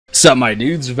What's up, my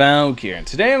dudes? Valk here, and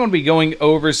today I'm going to be going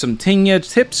over some Tenya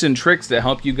tips and tricks to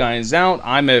help you guys out.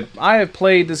 I have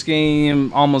played this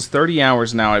game almost 30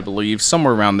 hours now, I believe,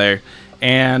 somewhere around there,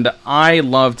 and I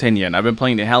love Tenya, and I've been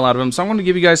playing the hell out of him. So I'm going to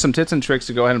give you guys some tips and tricks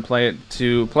to go ahead and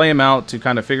play him out, to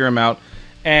kind of figure him out,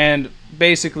 and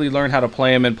basically learn how to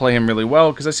play him and play him really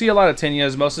well. Because I see a lot of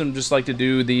Tenyas, most of them just like to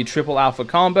do the triple alpha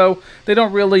combo. They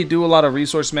don't really do a lot of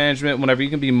resource management. Whenever you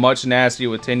can be much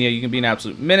nastier with Tenya, you can be an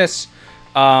absolute menace.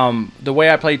 The way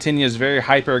I play Tenya is very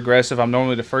hyper aggressive. I'm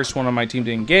normally the first one on my team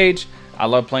to engage. I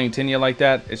love playing Tenya like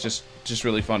that. It's just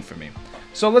really fun for me.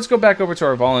 So let's go back over to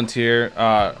our volunteer,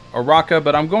 Araka,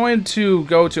 but I'm going to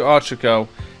go to Ochako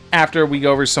after we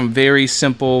go over some very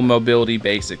simple mobility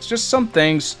basics. Just some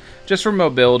things just for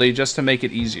mobility, just to make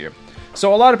it easier.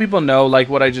 So a lot of people know, like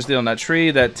what I just did on that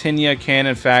tree, that Tenya can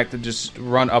in fact just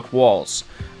run up walls.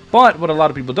 But what a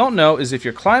lot of people don't know is if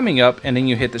you're climbing up and then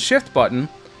you hit the shift button,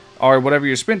 or whatever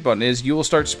your sprint button is, you will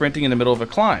start sprinting in the middle of a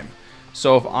climb.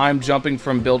 So if I'm jumping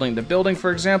from building to building,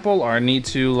 for example, or I need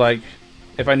to, like,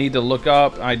 if I need to look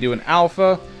up, I do an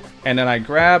alpha, and then I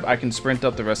grab, I can sprint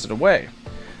up the rest of the way.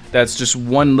 That's just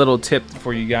one little tip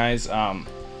for you guys.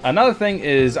 Another thing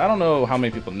is, I don't know how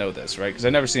many people know this, right? Because I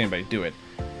never see anybody do it.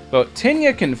 But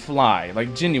Tenya can fly,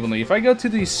 like genuinely. If I go to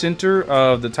the center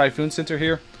of the Typhoon Center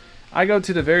here, I go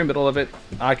to the very middle of it,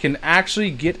 I can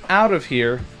actually get out of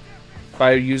here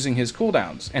by using his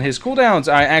cooldowns. And his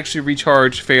cooldowns I actually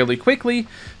recharge fairly quickly,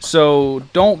 so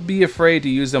don't be afraid to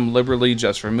use them liberally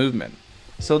just for movement.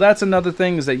 So that's another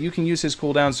thing, is that you can use his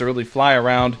cooldowns to really fly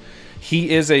around. He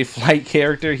is a flight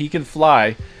character, he can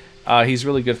fly. He's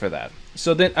really good for that.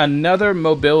 So then another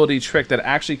mobility trick that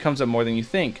actually comes up more than you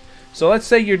think. So let's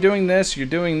say you're doing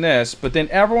this, but then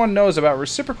everyone knows about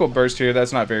reciprocal burst here.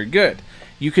 That's not very good.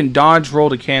 You can dodge roll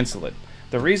to cancel it.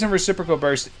 The reason reciprocal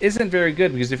burst isn't very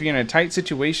good, because if you're in a tight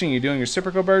situation, you're doing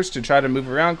reciprocal burst to try to move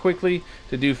around quickly,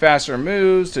 to do faster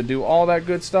moves, to do all that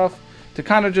good stuff, to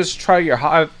kind of just try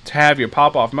to have your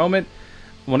pop-off moment.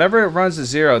 Whenever it runs to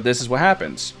 0, this is what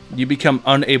happens. You become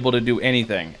unable to do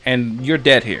anything, and you're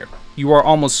dead here. You are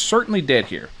almost certainly dead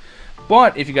here.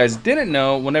 But if you guys didn't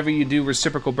know, whenever you do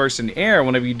reciprocal burst in the air,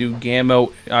 whenever you do gamma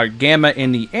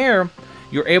in the air,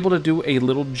 you're able to do a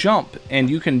little jump, and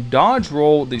you can dodge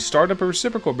roll the start of a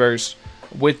reciprocal burst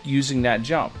with using that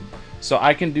jump. So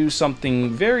I can do something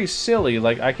very silly,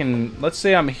 like I can, let's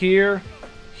say I'm here,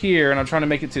 and I'm trying to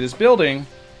make it to this building.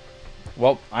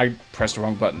 Well, I pressed the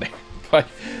wrong button there. But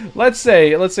let's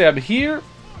say I'm here,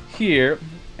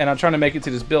 and I'm trying to make it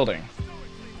to this building.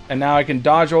 And now I can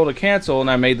dodge roll to cancel, and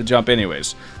I made the jump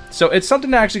anyways. So it's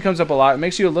something that actually comes up a lot. It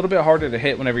makes you a little bit harder to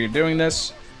hit whenever you're doing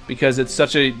this, because it's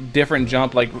such a different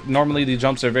jump. Like normally the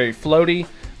jumps are very floaty,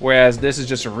 whereas this is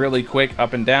just a really quick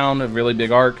up and down, a really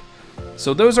big arc.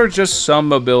 So those are just some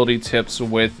mobility tips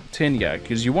with Tenya,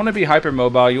 because you want to be hyper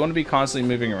mobile, you want to be constantly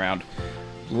moving around.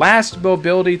 Last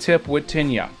mobility tip with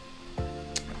Tenya.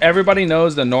 Everybody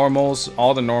knows the normals,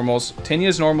 all the normals.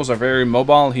 Tenya's normals are very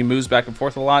mobile, he moves back and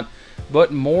forth a lot,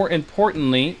 but more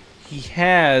importantly, he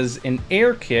has an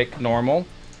air kick normal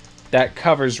that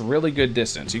covers really good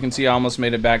distance. You can see I almost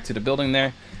made it back to the building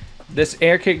there. This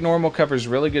air kick normal covers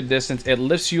really good distance. It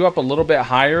lifts you up a little bit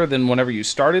higher than whenever you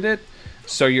started it,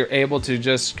 so you're able to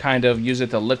just kind of use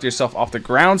it to lift yourself off the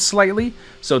ground slightly.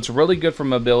 So it's really good for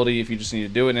mobility if you just need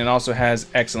to do it, and it also has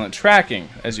excellent tracking,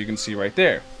 as you can see right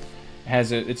there.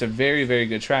 It's a very, very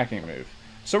good tracking move.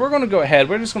 So we're going to go ahead.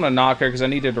 We're just going to knock her, because I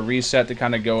needed to reset to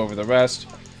kind of go over the rest.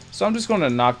 So I'm just going to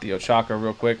knock the Ochako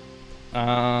real quick.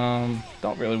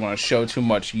 Don't really want to show too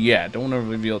much yet. Don't want to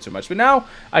reveal too much. But now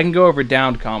I can go over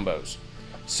downed combos.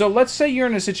 So let's say you're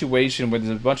in a situation where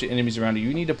there's a bunch of enemies around you.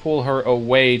 You need to pull her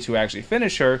away to actually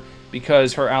finish her,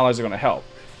 because her allies are going to help.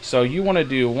 So you want to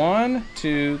do 1,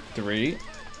 2, 3.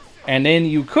 And then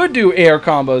you could do air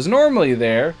combos normally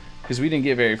there, because we didn't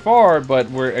get very far, but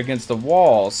we're against the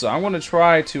wall. So I'm going to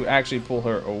try to actually pull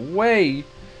her away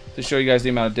to show you guys the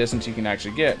amount of distance you can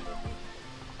actually get.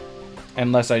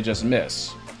 Unless I just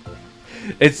miss.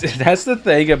 That's the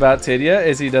thing about Tenya,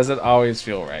 is he doesn't always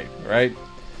feel right?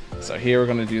 So here we're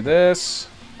going to do this.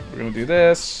 We're going to do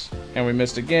this. And we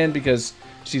missed again because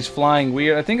she's flying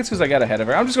weird. I think it's because I got ahead of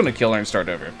her. I'm just going to kill her and start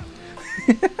over.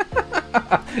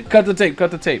 Cut the tape,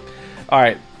 cut the tape.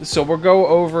 Alright, so we'll go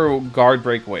over guard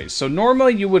breakaways. So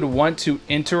normally you would want to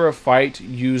enter a fight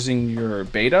using your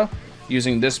beta,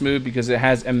 using this move, because it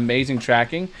has amazing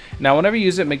tracking. Now whenever you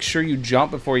use it, make sure you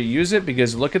jump before you use it,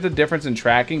 because look at the difference in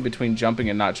tracking between jumping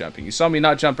and not jumping. You saw me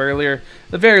not jump earlier,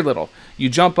 very little. You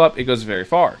jump up, it goes very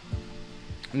far.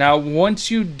 Now once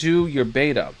you do your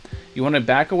beta, you want to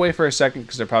back away for a second,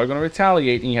 because they're probably going to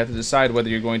retaliate, and you have to decide whether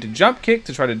you're going to jump kick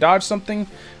to try to dodge something,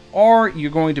 or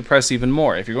you're going to press even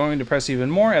more. If you're going to press even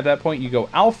more, at that point you go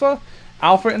alpha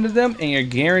into them, and you're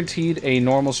guaranteed a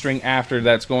normal string after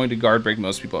that's going to guard break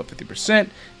most people at 50%.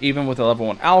 Even with a level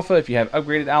 1 alpha, if you have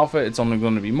upgraded alpha, it's only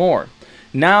going to be more.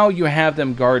 Now you have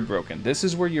them guard broken. This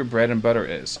is where your bread and butter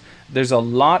is. There's a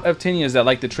lot of Tenyas that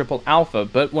like the triple alpha,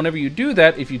 but whenever you do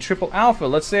that, if you triple alpha,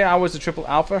 let's say I was to triple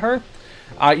alpha her,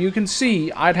 you can see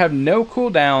I'd have no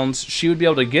cooldowns. She would be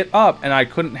able to get up, and I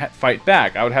couldn't fight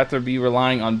back. I would have to be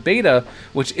relying on beta,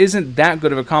 which isn't that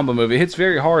good of a combo move. It hits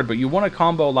very hard, but you want to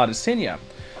combo a lot as Tenya.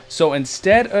 So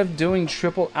instead of doing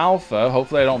triple alpha,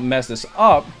 hopefully I don't mess this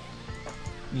up.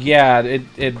 Yeah,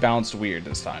 it bounced weird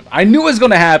this time. I knew it was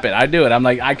going to happen. I knew it. I'm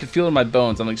like, I could feel it in my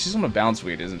bones. I'm like, she's going to bounce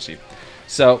weird, isn't she?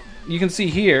 So you can see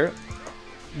here,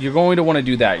 you're going to want to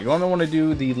do that. You're going to want to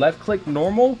do the left click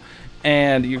normal,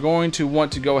 and you're going to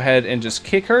want to go ahead and just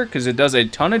kick her because it does a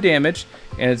ton of damage,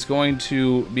 and it's going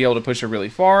to be able to push her really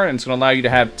far, and it's going to allow you to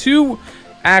have 2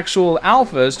 actual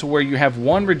alphas to where you have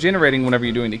 1 regenerating whenever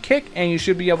you're doing the kick, and you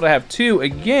should be able to have 2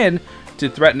 again to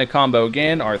threaten a combo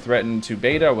again or threaten to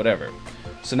beta or whatever.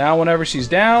 So now whenever she's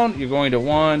down, you're going to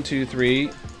 1, 2, 3,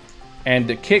 and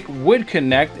the kick would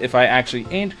connect if I actually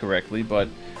aimed correctly, but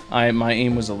my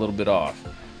aim was a little bit off.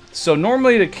 So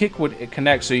normally the kick would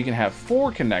connect so you can have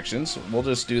 4 connections. We'll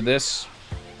just do this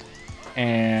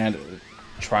and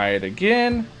try it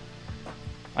again.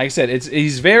 Like I said,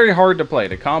 he's very hard to play.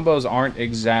 The combos aren't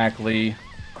exactly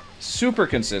super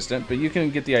consistent, but you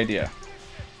can get the idea.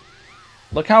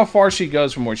 Look how far she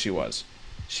goes from where she was.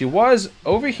 She was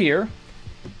over here,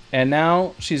 and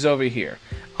now she's over here.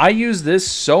 I use this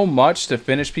so much to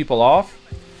finish people off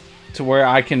to where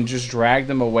I can just drag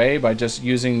them away by just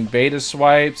using beta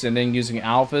swipes and then using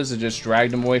alphas to just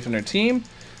drag them away from their team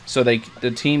so the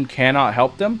team cannot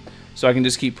help them. So I can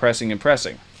just keep pressing and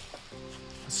pressing.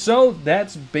 So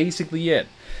that's basically it.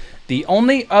 The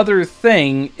only other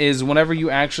thing is whenever you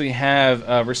actually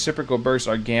have reciprocal burst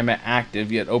or gamma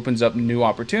active, it opens up new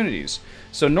opportunities.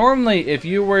 So normally if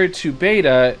you were to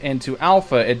beta into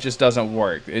alpha, it just doesn't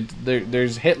work.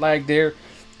 There's hit lag there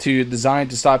designed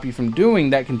to stop you from doing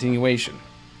that continuation.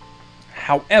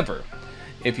 However,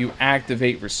 if you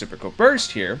activate reciprocal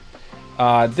burst here,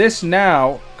 this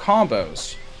now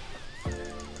combos.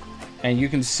 And you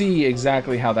can see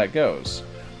exactly how that goes.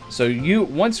 So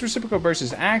once reciprocal burst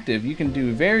is active, you can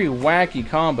do very wacky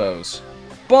combos,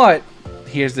 but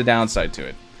here's the downside to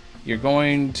it. You're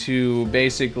going to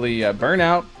basically burn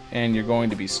out, and you're going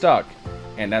to be stuck,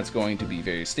 and that's going to be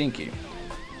very stinky.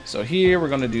 So here we're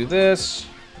going to do this,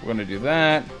 we're going to do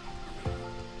that.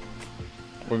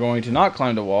 We're going to not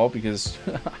climb the wall because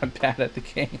I'm bad at the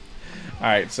game.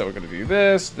 Alright, so we're going to do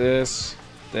this, this,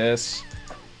 this.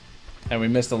 And we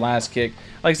missed the last kick.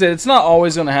 Like I said, it's not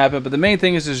always going to happen, but the main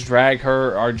thing is just drag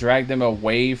her or drag them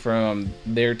away from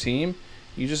their team.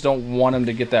 You just don't want them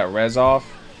to get that res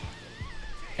off.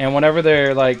 And whenever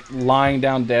they're like lying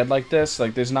down dead like this,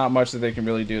 like there's not much that they can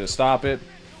really do to stop it.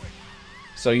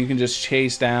 So you can just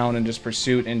chase down and just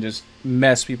pursuit and just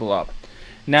mess people up.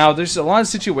 Now, there's a lot of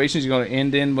situations you're going to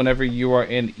end in whenever you are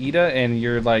in Iida and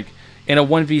you're like in a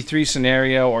 1v3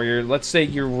 scenario, or let's say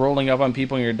you're rolling up on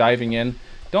people and you're diving in.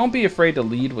 Don't be afraid to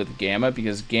lead with Gamma,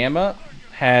 because Gamma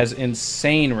has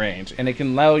insane range, and it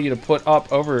can allow you to put up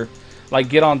over, like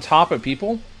get on top of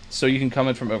people, so you can come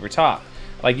in from over top.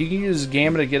 Like you can use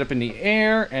Gamma to get up in the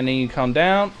air, and then you come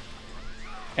down,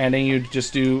 and then you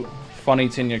just do funny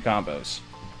Tenya combos,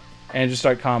 and just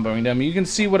start comboing them. You can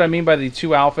see what I mean by the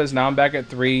 2 alphas. Now I'm back at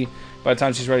 3 by the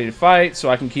time she's ready to fight, so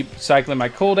I can keep cycling my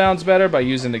cooldowns better by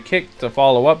using the kick to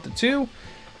follow up the 2.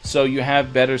 So you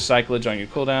have better cyclage on your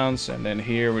cooldowns. And then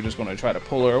here we're just going to try to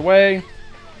pull her away.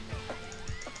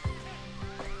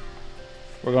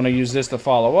 We're going to use this to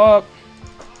follow up.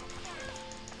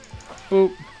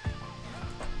 Boop.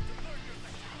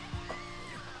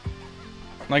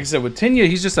 Like I said, with Tenya,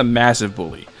 he's just a massive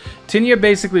bully. Tenya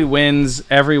basically wins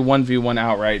every 1v1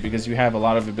 outright because you have a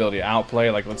lot of ability to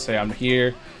outplay. Like let's say I'm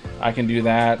here, I can do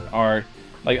that. Or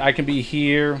like I can be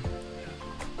here,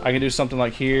 I can do something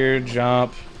like here,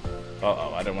 jump.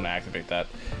 Uh-oh, I didn't want to activate that.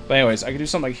 But anyways, I can do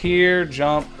something like here,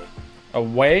 jump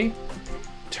away,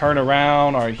 turn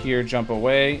around, or here, jump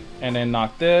away, and then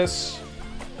knock this.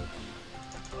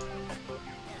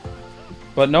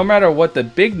 But no matter what, the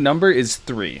big number is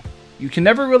 3. You can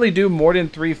never really do more than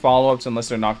 3 follow-ups unless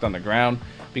they're knocked on the ground,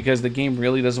 because the game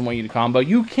really doesn't want you to combo.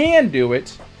 You can do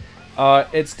it.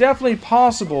 It's definitely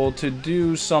possible to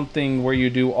do something where you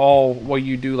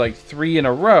do like 3 in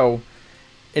a row.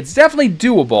 It's definitely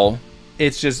doable.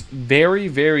 It's just very,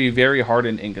 very, very hard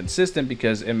and inconsistent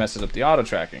because it messes up the auto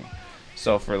tracking.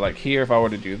 So for like here, if I were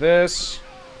to do this,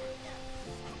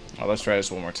 Let's try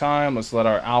this one more time. Let's let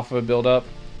our alpha build up.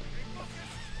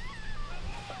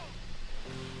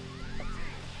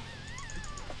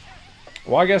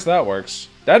 Well, I guess that works.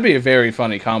 That'd be a very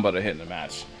funny combo to hit in a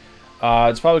match.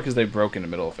 It's probably because they broke in the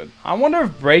middle of it. I wonder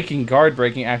if guard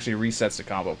breaking actually resets the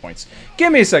combo points.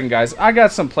 Give me a second, guys. I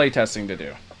got some playtesting to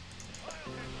do.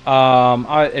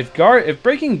 If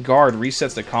breaking guard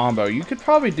resets the combo, you could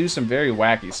probably do some very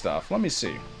wacky stuff. Let me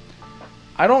see.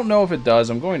 I don't know if it does.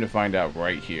 I'm going to find out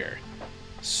right here.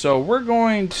 So we're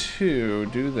going to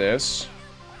do this.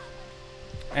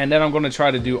 And then I'm going to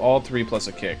try to do all 3 plus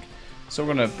a kick. So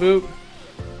we're going to boot.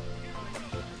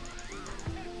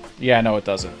 Yeah, no, it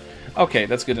doesn't. Okay,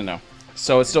 that's good to know.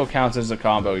 So it still counts as a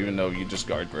combo even though you just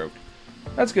guard broke.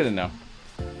 That's good to know.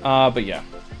 But yeah.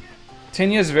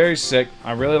 Tenya is very sick.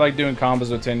 I really like doing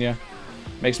combos with Tenya.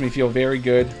 Makes me feel very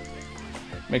good.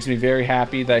 Makes me very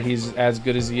happy that he's as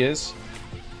good as he is.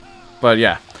 But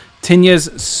yeah,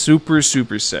 Tenya's super,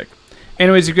 super sick.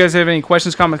 Anyways, if you guys have any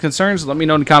questions, comments, concerns, let me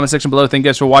know in the comment section below. Thank you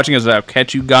guys for watching, as I'll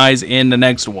catch you guys in the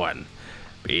next one.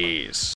 Peace.